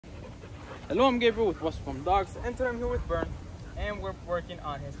Hello, I'm Gabriel with What's From Dogs, and today I'm here with Burn, and we're working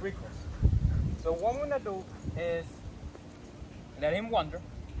on his recalls. So what I'm gonna do is let him wander,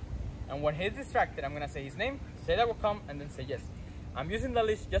 and when he's distracted, I'm gonna say his name, say that will come, and then say yes. I'm using the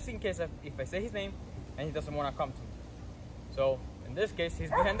leash just in case if I say his name and he doesn't want to come to me. So in this case, he's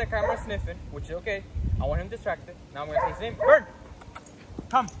behind the camera sniffing, which is okay. I want him distracted. Now I'm gonna say his name. Burn!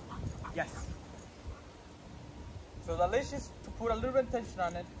 Come! Yes. So the leash is to put a little bit of tension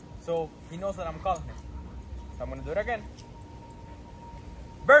on it, so he knows that I'm calling him. So I'm gonna do it again.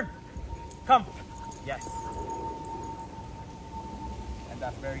 Burn! Come! Yes. And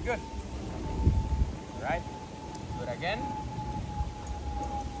that's very good. Alright, do it again.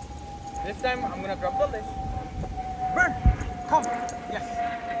 This time I'm gonna drop the leash. Burn! Come! Yes.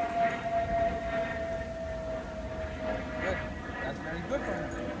 Good. That's very good for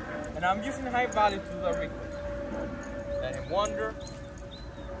him. And I'm using high value to the recalls. Let him wander.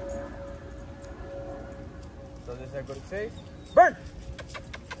 So this is a good save. Burn!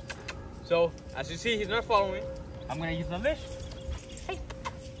 So as you see, he's not following. I'm gonna use the leash. Hey!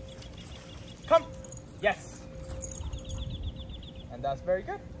 Come! Yes! And that's very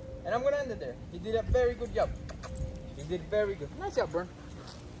good. And I'm gonna end it there. He did a very good job. He did very good. Nice job, Burn.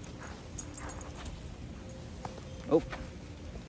 Oh.